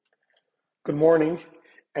Good morning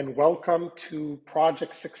and welcome to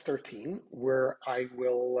Project 613, where I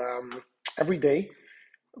will every day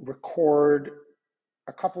record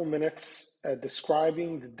a couple minutes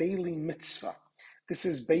describing the daily mitzvah. This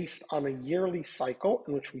is based on a yearly cycle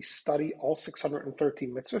in which we study all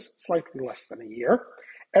 613 mitzvahs, slightly less than a year.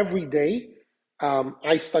 Every day,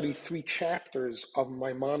 I study 3 chapters of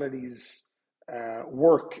Maimonides'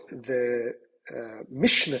 work, the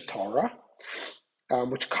Mishneh Torah,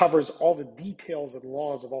 which covers all the details and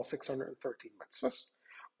laws of all 613 mitzvahs.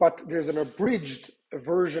 But there's an abridged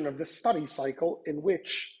version of this study cycle in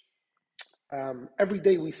which every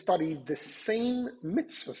day we study the same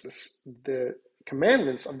mitzvahs, the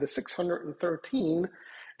commandments of the 613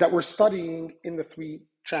 that we're studying in the 3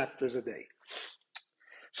 chapters a day.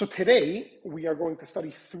 So today we are going to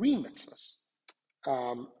study 3 mitzvahs.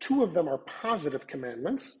 2 of them are positive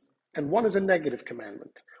commandments, and 1 is a negative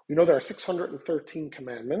commandment. We know there are 613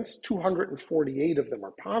 commandments, 248 of them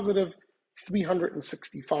are positive,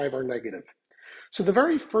 365 are negative. So the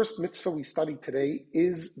very first mitzvah we study today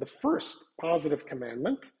is the first positive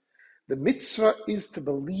commandment. The mitzvah is to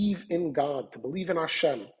believe in God, to believe in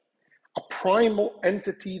Hashem, a primal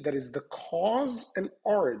entity that is the cause and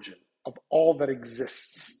origin of all that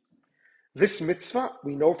exists. This mitzvah,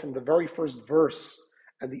 we know from the very first verse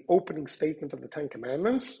and the opening statement of the 10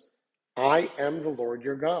 Commandments, I am the Lord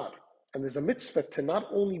your God. And there's a mitzvah to not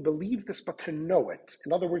only believe this, but to know it.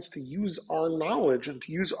 In other words, to use our knowledge and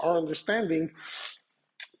to use our understanding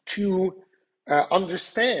to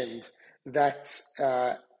understand that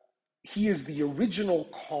he is the original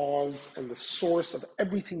cause and the source of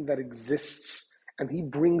everything that exists, and he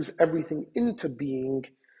brings everything into being,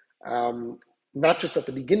 not just at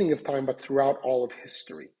the beginning of time, but throughout all of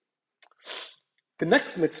history. The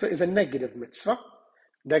next mitzvah is a negative mitzvah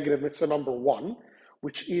number 1,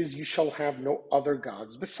 which is you shall have no other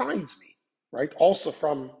gods besides me, right? Also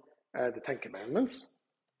from the 10 Commandments.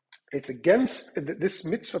 It's against, this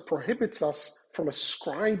mitzvah prohibits us from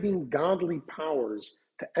ascribing godly powers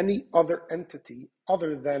to any other entity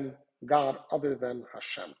other than God, other than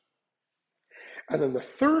Hashem. And then the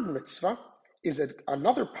third mitzvah is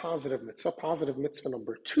another positive mitzvah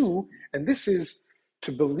number 2, and this is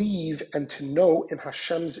to believe and to know in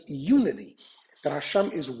Hashem's unity, that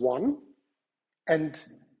Hashem is one, and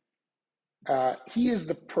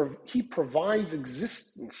he provides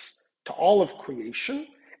existence to all of creation,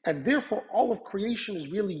 and therefore all of creation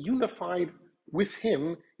is really unified with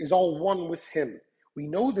him, is all one with him. We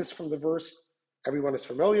know this from the verse everyone is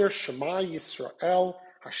familiar, Shema Yisrael,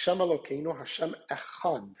 Hashem Elokeinu, Hashem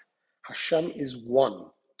Echad. Hashem is one.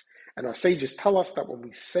 And our sages tell us that when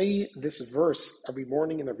we say this verse every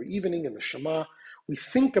morning and every evening in the Shema, we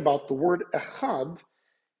think about the word Echad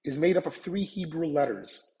is made up of 3 Hebrew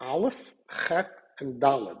letters, Aleph, Chet, and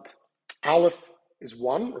Daled. Aleph is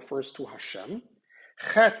 1, refers to Hashem.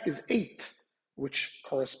 Chet is 8, which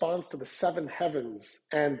corresponds to the 7 heavens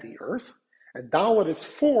and the earth. And Daled is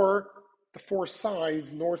 4, the 4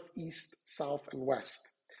 sides, north, east, south, and west.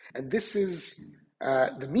 And this is,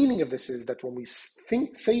 the meaning of this is that when we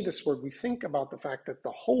say this word, we think about the fact that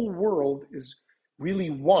the whole world is really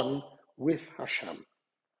one with Hashem.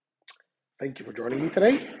 Thank you for joining me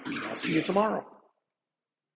today. I'll see you tomorrow.